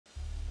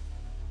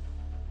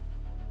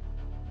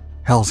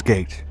Hell's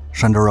Gate,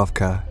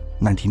 Shanderovka,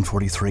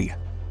 1943.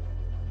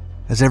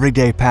 As every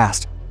day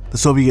passed, the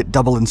Soviet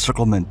double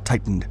encirclement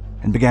tightened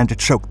and began to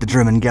choke the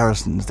German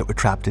garrisons that were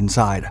trapped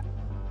inside.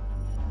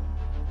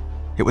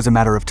 It was a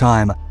matter of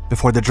time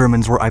before the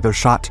Germans were either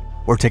shot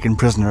or taken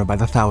prisoner by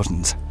the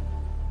thousands.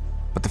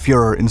 But the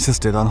Fuhrer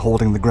insisted on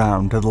holding the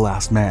ground to the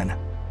last man.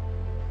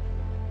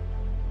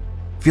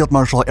 Field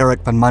Marshal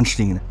Erich von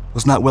Manstein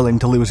was not willing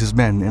to lose his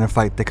men in a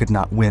fight they could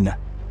not win.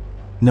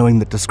 Knowing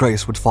that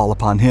disgrace would fall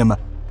upon him,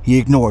 he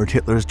ignored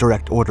Hitler's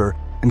direct order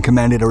and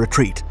commanded a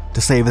retreat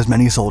to save as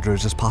many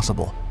soldiers as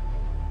possible.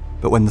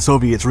 But when the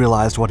Soviets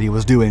realized what he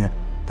was doing,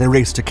 they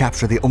raced to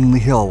capture the only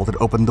hill that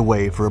opened the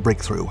way for a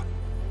breakthrough.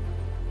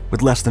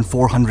 With less than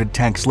 400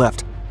 tanks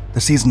left,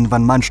 the seasoned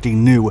von Manstein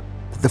knew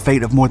that the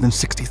fate of more than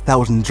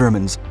 60,000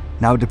 Germans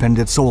now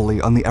depended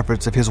solely on the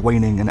efforts of his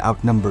waning and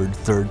outnumbered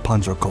III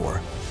Panzer Corps.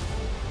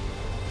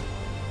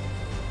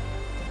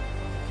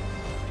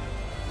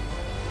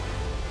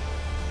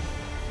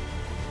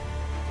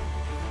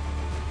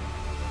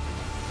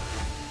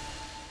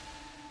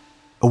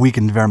 A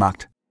weakened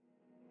Wehrmacht.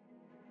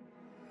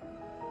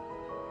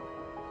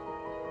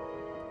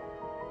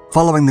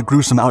 Following the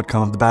gruesome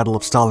outcome of the Battle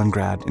of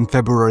Stalingrad in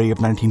February of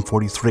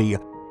 1943,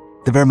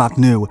 the Wehrmacht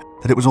knew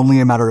that it was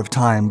only a matter of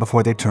time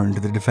before they turned to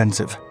the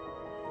defensive.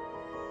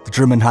 The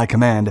German High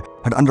Command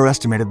had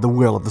underestimated the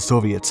will of the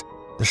Soviets,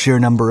 the sheer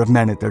number of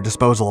men at their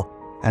disposal,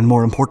 and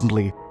more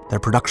importantly, their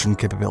production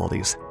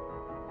capabilities.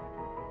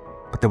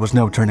 But there was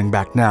no turning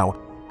back now,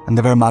 and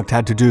the Wehrmacht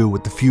had to do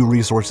with the few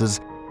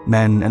resources,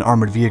 men, and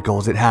armored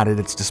vehicles it had at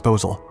its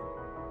disposal.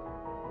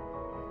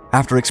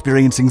 After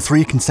experiencing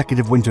 3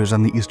 consecutive winters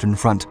on the Eastern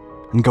Front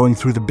and going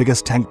through the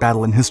biggest tank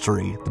battle in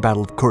history, the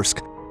Battle of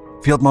Kursk,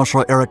 Field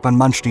Marshal Erich von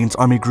Manstein's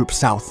Army Group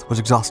South was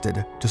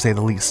exhausted, to say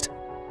the least.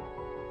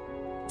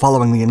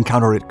 Following the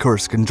encounter at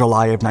Kursk in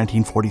July of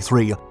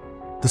 1943,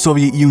 the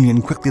Soviet Union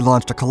quickly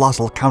launched a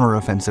colossal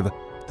counteroffensive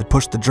that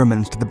pushed the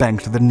Germans to the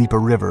banks of the Dnieper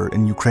River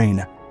in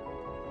Ukraine.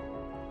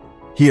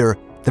 Here,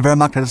 the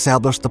Wehrmacht had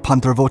established the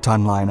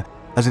Panther-Wotan line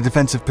as a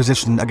defensive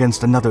position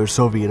against another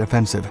Soviet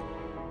offensive.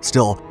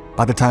 Still,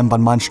 by the time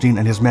von Manstein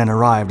and his men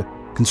arrived,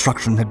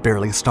 construction had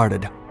barely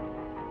started.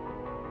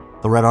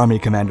 The Red Army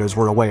commanders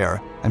were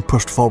aware and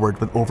pushed forward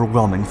with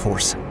overwhelming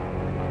force.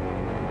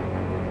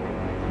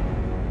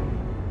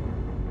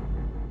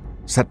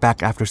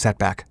 Setback after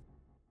setback.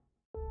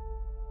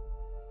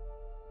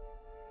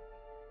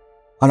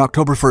 On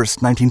October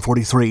 1st,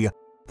 1943,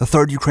 the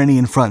 3rd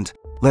Ukrainian Front,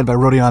 led by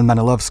Rodion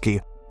Manilovsky,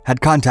 had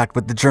contact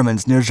with the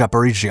Germans near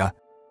Zaporizhia.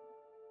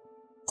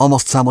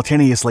 Almost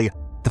simultaneously,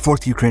 the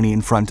 4th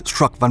Ukrainian Front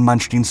struck von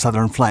Manstein's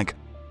southern flank,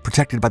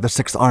 protected by the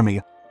 6th Army,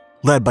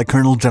 led by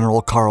Colonel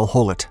General Karl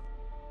Hollet.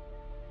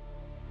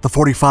 The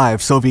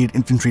 45 Soviet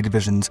infantry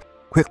divisions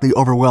quickly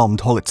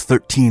overwhelmed Hollet's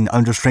 13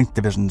 understrength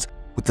divisions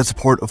with the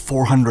support of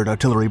 400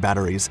 artillery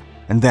batteries,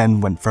 and then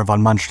went for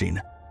von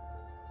Manstein.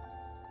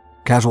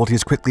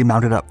 Casualties quickly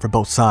mounted up for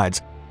both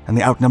sides, and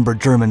the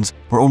outnumbered Germans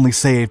were only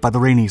saved by the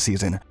rainy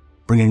season,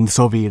 bringing the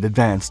Soviet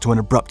advance to an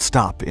abrupt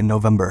stop in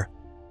November.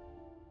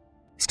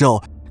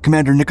 Still,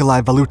 Commander Nikolai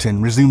Valutin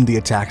resumed the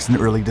attacks in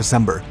early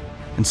December,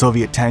 and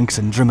Soviet tanks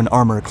and German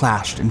armor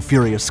clashed in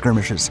furious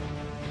skirmishes.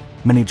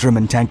 Many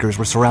German tankers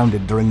were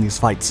surrounded during these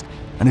fights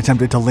and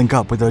attempted to link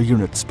up with their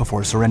units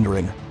before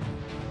surrendering.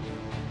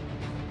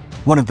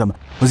 One of them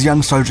was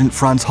young Sergeant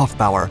Franz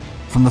Hofbauer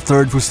from the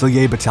 3rd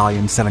Fusilier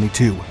Battalion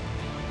 72.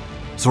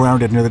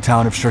 Surrounded near the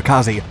town of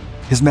Cherkazy,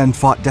 his men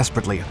fought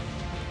desperately,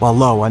 while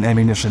low on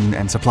ammunition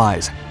and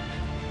supplies.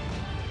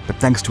 But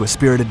thanks to a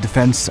spirited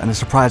defense and a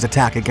surprise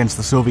attack against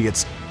the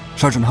Soviets,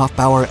 Sergeant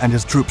Hofbauer and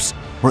his troops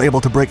were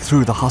able to break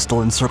through the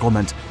hostile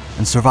encirclement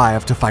and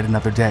survive to fight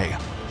another day.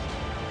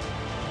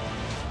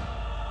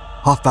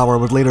 Hofbauer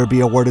would later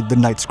be awarded the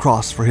Knight's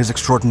Cross for his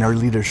extraordinary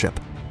leadership,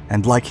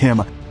 and like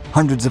him,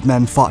 hundreds of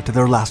men fought to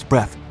their last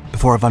breath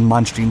before von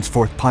Manstein's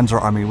 4th Panzer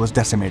Army was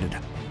decimated.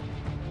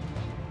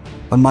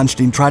 Von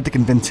Manstein tried to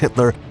convince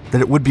Hitler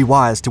that it would be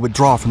wise to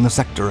withdraw from the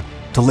sector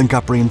to link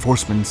up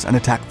reinforcements and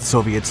attack the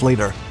Soviets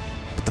later,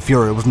 but the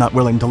Fuhrer was not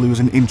willing to lose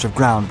an inch of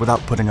ground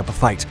without putting up a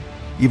fight,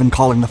 even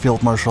calling the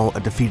Field Marshal a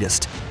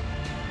defeatist.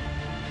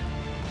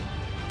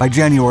 By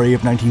January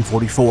of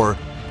 1944,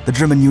 the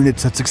German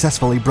units had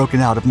successfully broken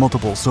out of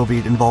multiple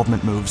Soviet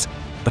involvement moves,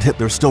 but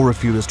Hitler still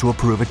refused to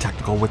approve a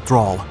tactical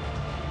withdrawal.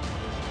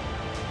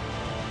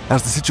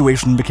 As the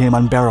situation became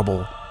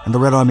unbearable and the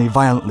Red Army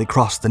violently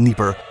crossed the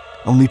Dnieper,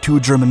 only 2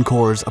 German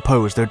corps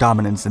opposed their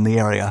dominance in the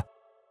area.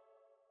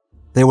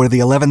 They were the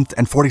 11th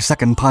and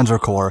 42nd Panzer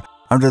Corps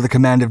under the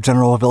command of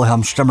General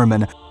Wilhelm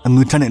Stemmermann and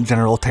Lieutenant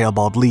General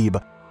Theobald Lieb,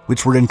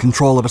 which were in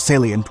control of a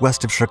salient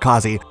west of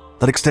Cherkazy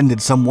that extended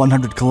some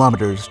 100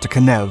 kilometers to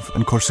Kanev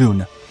and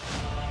Korsun.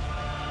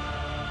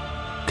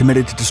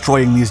 Committed to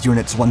destroying these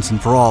units once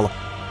and for all,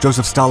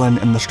 Joseph Stalin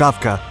and the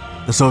Stavka,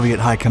 the Soviet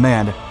High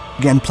Command,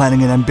 began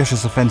planning an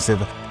ambitious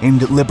offensive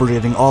aimed at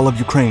liberating all of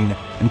Ukraine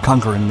and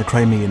conquering the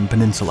Crimean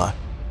Peninsula.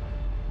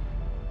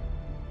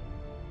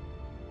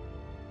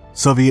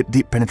 Soviet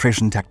deep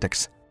penetration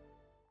tactics.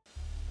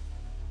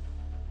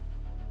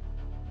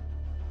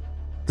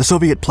 The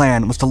Soviet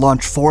plan was to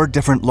launch 4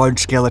 different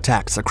large-scale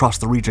attacks across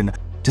the region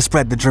to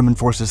spread the German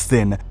forces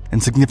thin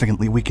and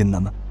significantly weaken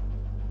them.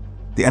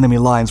 The enemy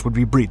lines would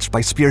be breached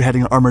by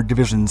spearheading armored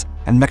divisions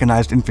and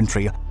mechanized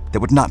infantry that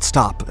would not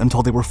stop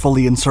until they were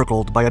fully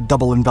encircled by a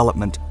double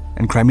envelopment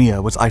and Crimea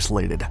was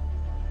isolated.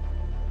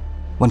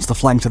 Once the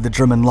flanks of the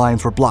German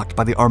lines were blocked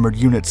by the armored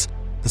units,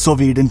 the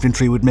Soviet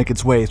infantry would make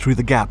its way through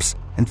the gaps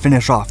and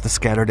finish off the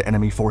scattered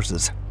enemy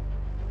forces.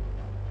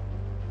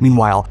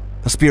 Meanwhile,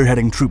 the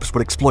spearheading troops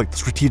would exploit the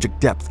strategic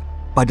depth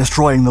by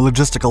destroying the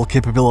logistical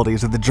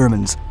capabilities of the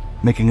Germans,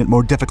 making it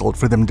more difficult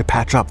for them to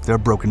patch up their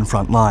broken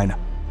front line.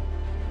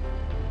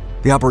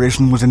 The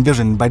operation was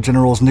envisioned by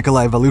Generals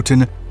Nikolai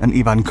Valutin and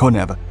Ivan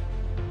Konev.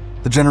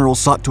 The generals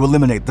sought to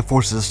eliminate the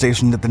forces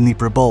stationed at the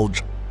Dnieper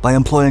Bulge by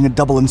employing a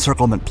double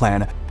encirclement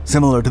plan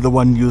similar to the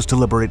one used to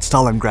liberate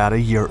Stalingrad a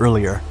year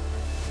earlier.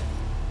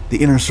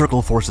 The inner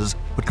circle forces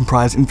would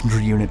comprise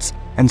infantry units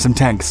and some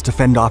tanks to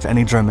fend off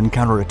any German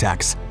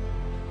counterattacks.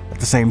 At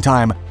the same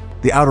time,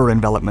 the outer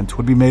envelopment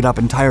would be made up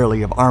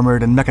entirely of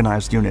armored and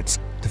mechanized units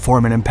to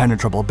form an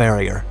impenetrable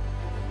barrier.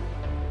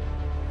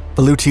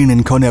 Valutin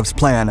and Konev's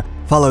plan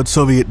followed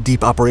Soviet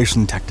deep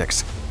operation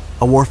tactics,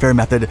 a warfare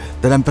method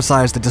that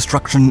emphasized the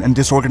destruction and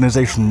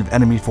disorganization of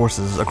enemy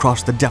forces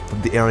across the depth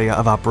of the area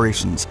of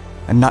operations,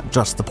 and not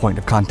just the point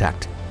of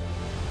contact.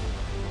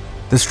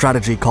 This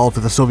strategy called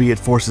for the Soviet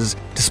forces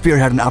to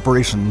spearhead an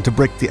operation to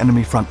break the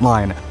enemy front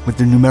line with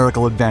their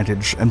numerical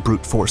advantage and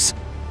brute force.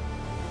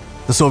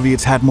 The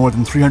Soviets had more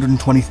than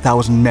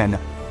 320,000 men,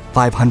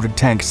 500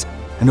 tanks,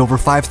 and over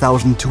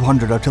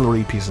 5,200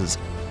 artillery pieces,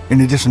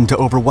 in addition to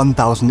over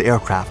 1,000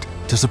 aircraft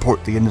to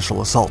support the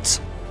initial assaults.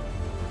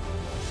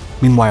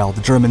 Meanwhile,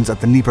 the Germans at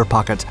the Dnieper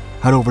pocket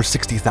had over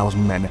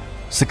 60,000 men,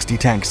 60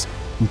 tanks,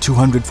 and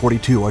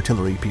 242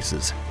 artillery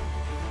pieces.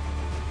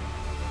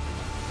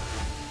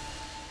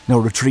 No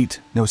retreat,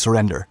 no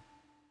surrender.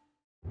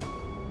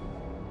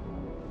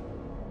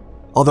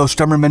 Although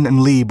Stemmermann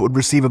and Lieb would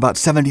receive about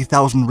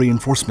 70,000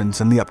 reinforcements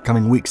in the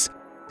upcoming weeks,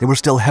 they were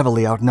still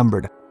heavily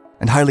outnumbered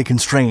and highly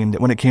constrained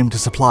when it came to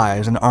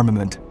supplies and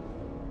armament.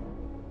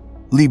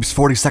 Lieb's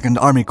 42nd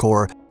Army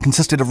Corps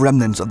consisted of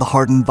remnants of the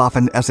hardened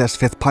Waffen SS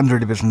 5th Panzer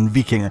Division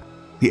Viking,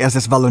 the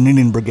SS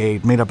Walloninen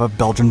Brigade made up of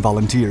Belgian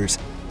volunteers.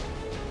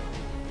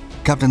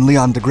 Captain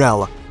Leon de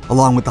Grelle,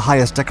 along with the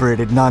highest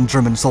decorated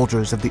non-German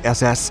soldiers of the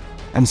SS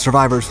and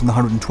survivors from the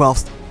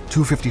 112th,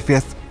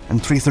 255th,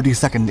 and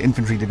 332nd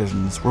Infantry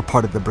Divisions were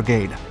part of the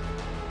brigade.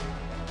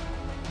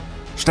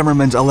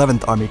 Stemmermann's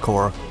 11th Army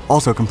Corps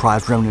also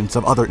comprised remnants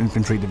of other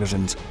infantry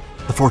divisions,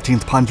 the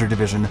 14th Panzer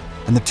Division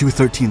and the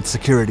 213th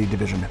Security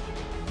Division.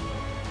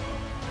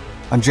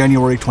 On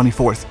January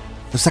 24th,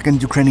 the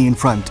 2nd Ukrainian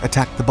Front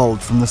attacked the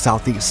Bulge from the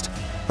southeast,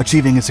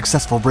 achieving a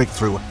successful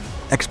breakthrough,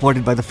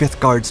 exploited by the 5th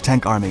Guards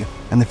Tank Army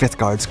and the 5th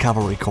Guards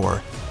Cavalry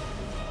Corps.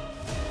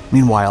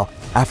 Meanwhile,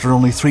 after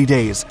only 3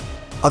 days,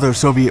 other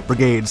Soviet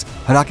brigades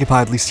had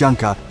occupied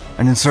Lysyanka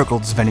and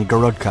encircled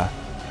Zvenigorodka.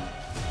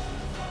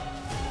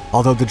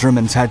 Although the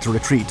Germans had to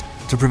retreat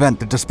to prevent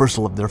the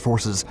dispersal of their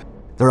forces,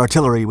 their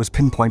artillery was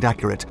pinpoint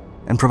accurate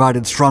and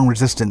provided strong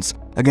resistance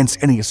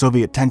against any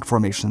Soviet tank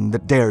formation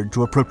that dared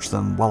to approach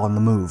them while on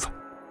the move.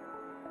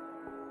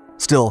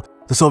 Still,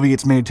 the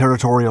Soviets made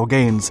territorial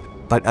gains,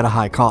 but at a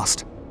high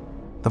cost.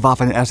 The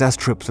Waffen SS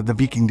troops of the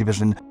Viking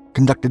Division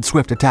conducted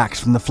swift attacks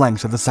from the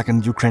flanks of the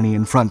 2nd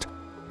Ukrainian Front,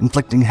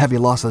 inflicting heavy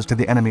losses to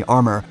the enemy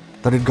armor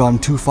that had gone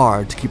too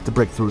far to keep the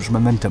breakthrough's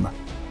momentum.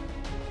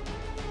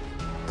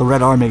 The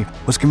Red Army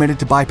was committed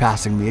to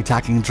bypassing the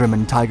attacking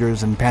German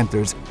Tigers and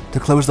Panthers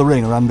to close the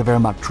ring around the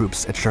Wehrmacht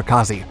troops at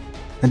Cherkasy,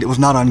 and it was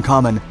not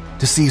uncommon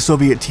to see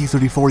Soviet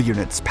T-34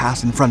 units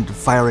pass in front of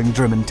firing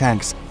German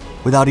tanks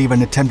without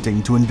even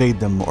attempting to invade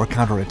them or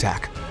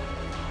counterattack.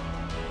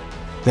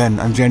 Then,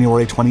 on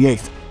January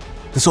 28th,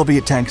 the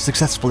Soviet tanks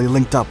successfully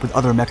linked up with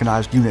other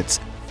mechanized units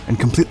and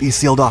completely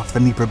sealed off the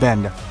Dnieper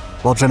Bend,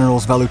 while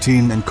Generals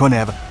Valutin and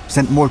Konev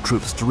sent more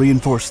troops to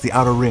reinforce the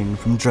outer ring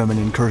from German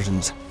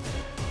incursions.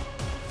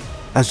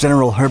 As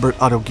General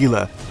Herbert Otto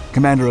Gila,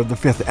 commander of the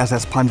 5th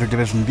SS Panzer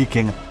Division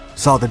Viking,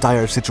 saw the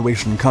dire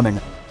situation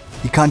coming,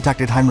 he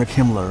contacted Heinrich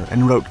Himmler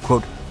and wrote,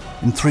 quote,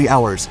 "In 3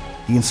 hours,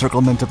 the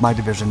encirclement of my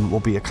division will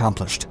be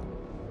accomplished."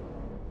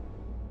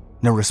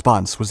 No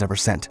response was ever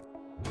sent.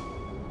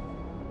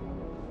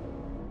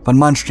 Von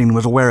Manstein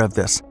was aware of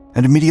this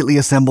and immediately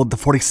assembled the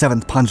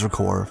 47th Panzer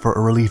Corps for a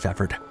relief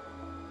effort.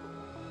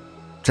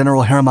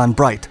 General Hermann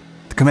Breit,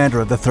 the commander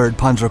of the 3rd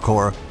Panzer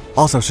Corps,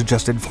 also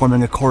suggested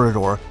forming a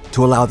corridor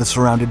to allow the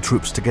surrounded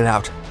troops to get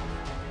out.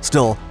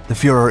 Still, the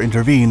Fuhrer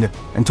intervened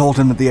and told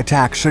him that the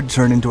attack should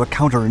turn into a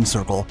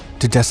counter-encircle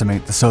to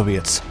decimate the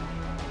Soviets.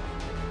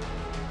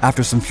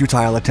 After some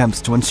futile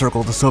attempts to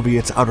encircle the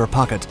Soviets' outer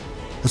pocket,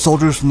 the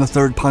soldiers from the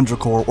 3rd Panzer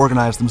Corps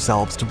organized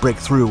themselves to break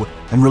through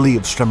and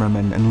relieve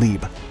Stemmermann and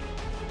Lieb.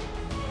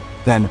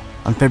 Then,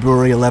 on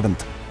February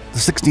 11th, the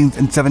 16th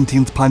and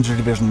 17th Panzer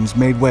Divisions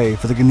made way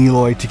for the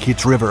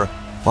Gniloy-Tikich River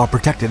while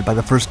protected by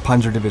the 1st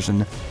Panzer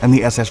Division and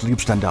the SS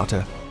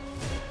Liebstandarte.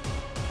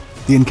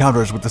 The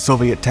encounters with the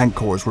Soviet tank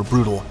corps were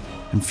brutal,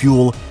 and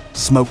fuel,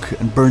 Smoke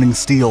and burning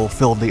steel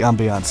filled the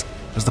ambiance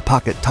as the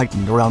pocket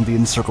tightened around the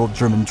encircled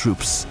German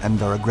troops and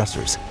their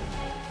aggressors.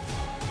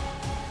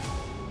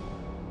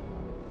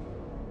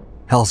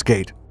 Hell's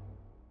Gate.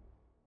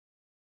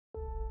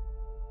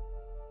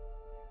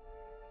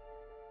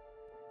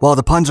 While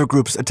the Panzer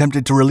groups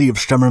attempted to relieve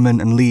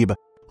Stemmermann and Lieb,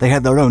 they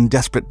had their own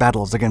desperate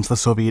battles against the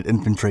Soviet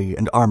infantry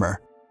and armor.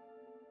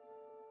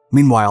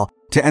 Meanwhile,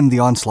 to end the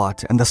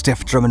onslaught and the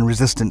stiff German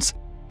resistance,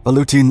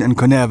 Valutin and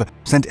Konev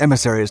sent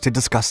emissaries to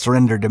discuss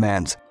surrender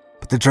demands,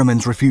 but the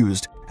Germans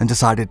refused and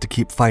decided to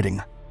keep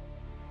fighting.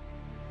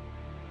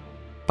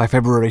 By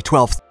February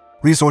 12th,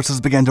 resources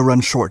began to run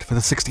short for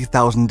the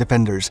 60,000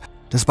 defenders,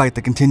 despite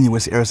the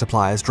continuous air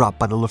supplies dropped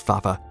by the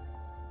Luftwaffe.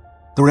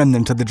 The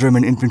remnant of the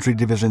German infantry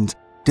divisions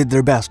did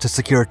their best to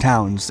secure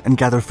towns and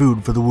gather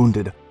food for the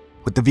wounded,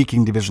 with the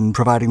Viking division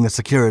providing the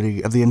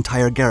security of the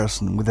entire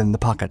garrison within the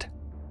pocket.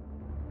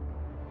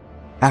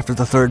 After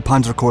the III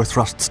Panzer Corps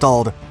thrust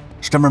stalled,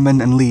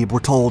 Stemmermann and Lieb were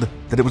told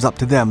that it was up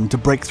to them to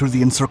break through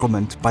the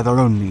encirclement by their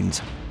own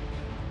means.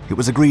 It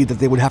was agreed that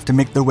they would have to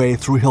make their way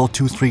through Hill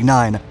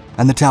 239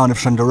 and the town of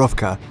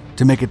Shanderovka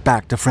to make it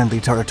back to friendly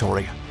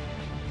territory.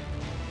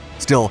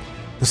 Still,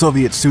 the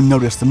Soviets soon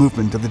noticed the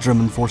movement of the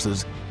German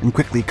forces and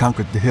quickly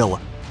conquered the hill,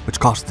 which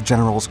cost the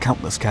generals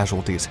countless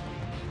casualties.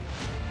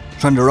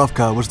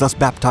 Shanderovka was thus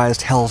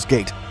baptized Hell's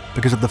Gate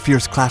because of the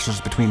fierce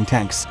clashes between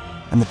tanks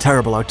and the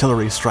terrible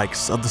artillery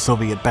strikes of the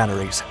Soviet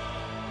batteries.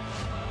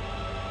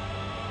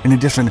 In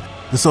addition,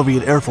 the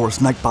Soviet Air Force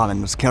night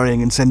bombings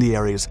carrying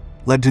incendiaries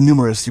led to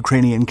numerous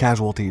Ukrainian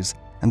casualties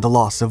and the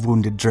loss of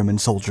wounded German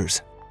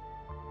soldiers.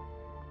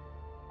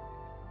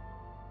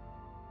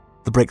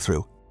 The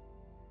breakthrough.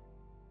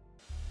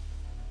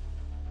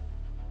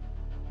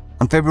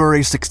 On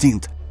February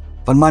 16th,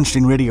 von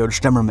Manstein radioed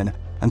Stemmermann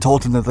and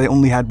told him that they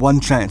only had one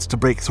chance to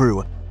break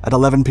through at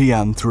 11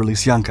 p.m. through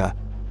Lysyanka.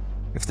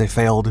 If they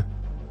failed,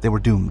 they were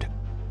doomed.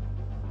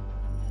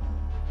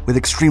 With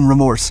extreme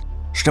remorse,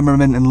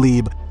 Stemmermann and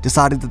Lieb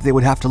decided that they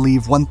would have to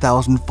leave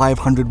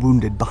 1,500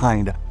 wounded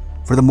behind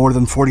for the more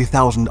than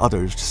 40,000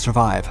 others to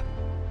survive.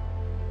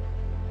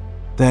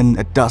 Then,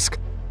 at dusk,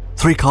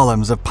 3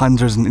 columns of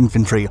panzers and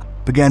infantry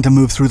began to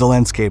move through the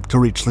landscape to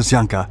reach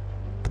Lysyanka,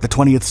 but the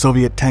 20th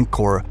Soviet Tank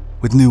Corps,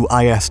 with new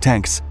IS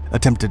tanks,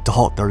 attempted to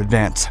halt their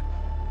advance.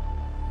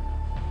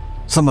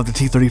 Some of the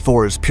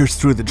T-34s pierced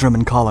through the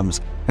German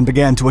columns and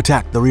began to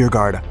attack the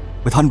rearguard,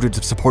 with hundreds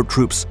of support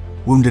troops,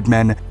 wounded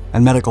men,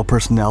 and medical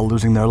personnel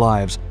losing their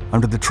lives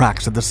under the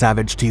tracks of the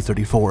savage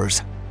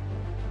T-34s.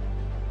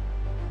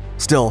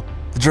 Still,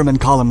 the German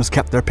columns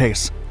kept their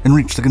pace and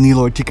reached the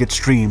Gniloy-Tikhit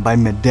stream by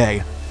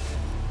midday.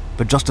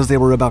 But just as they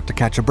were about to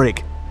catch a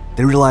break,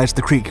 they realized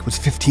the creek was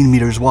 15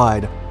 meters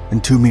wide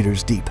and 2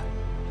 meters deep.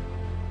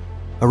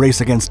 A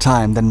race against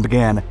time then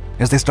began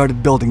as they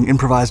started building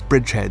improvised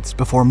bridgeheads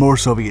before more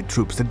Soviet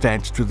troops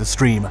advanced through the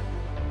stream.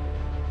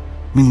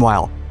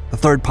 Meanwhile, the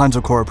III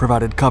Panzer Corps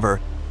provided cover,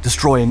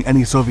 destroying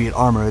any Soviet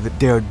armor that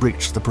dared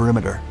breach the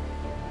perimeter.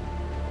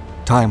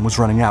 Time was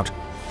running out,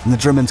 and the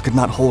Germans could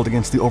not hold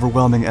against the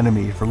overwhelming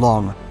enemy for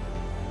long.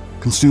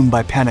 Consumed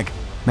by panic,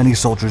 many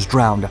soldiers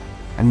drowned,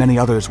 and many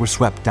others were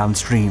swept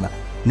downstream,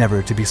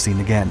 never to be seen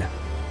again.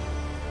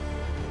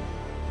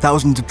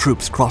 Thousands of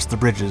troops crossed the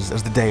bridges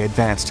as the day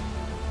advanced,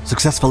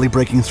 successfully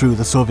breaking through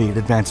the Soviet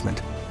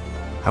advancement.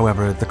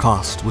 However, the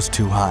cost was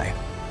too high.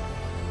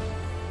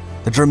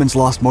 The Germans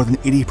lost more than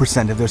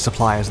 80% of their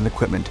supplies and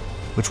equipment,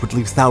 which would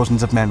leave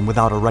thousands of men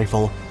without a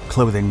rifle,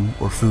 clothing,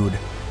 or food.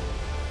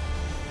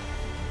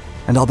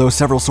 And although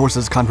several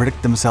sources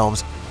contradict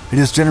themselves, it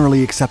is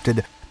generally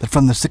accepted that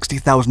from the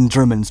 60,000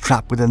 Germans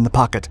trapped within the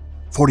pocket,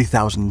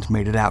 40,000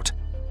 made it out,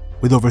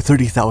 with over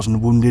 30,000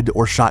 wounded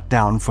or shot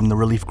down from the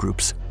relief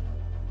groups.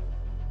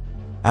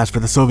 As for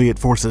the Soviet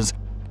forces,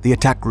 the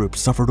attack groups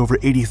suffered over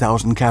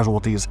 80,000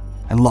 casualties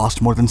and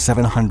lost more than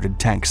 700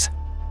 tanks.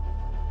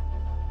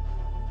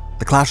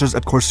 The clashes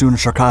at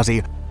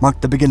Korsun-Cherkasy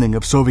marked the beginning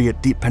of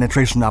Soviet deep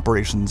penetration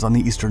operations on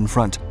the Eastern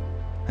Front,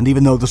 and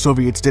even though the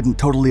Soviets didn't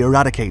totally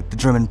eradicate the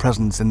German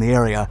presence in the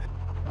area,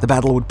 the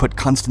battle would put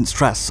constant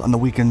stress on the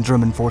weakened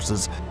German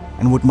forces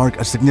and would mark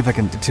a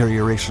significant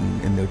deterioration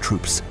in their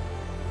troops.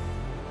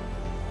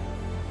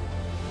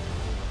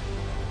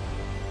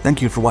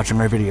 Thank you for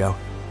watching our video.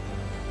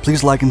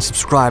 Please like and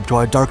subscribe to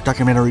our Dark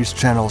Documentaries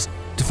channels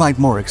to find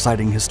more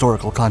exciting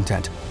historical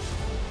content.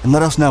 And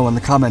let us know in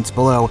the comments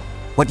below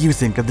what you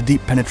think of the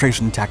deep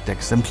penetration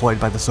tactics employed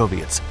by the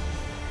Soviets.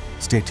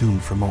 Stay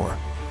tuned for more.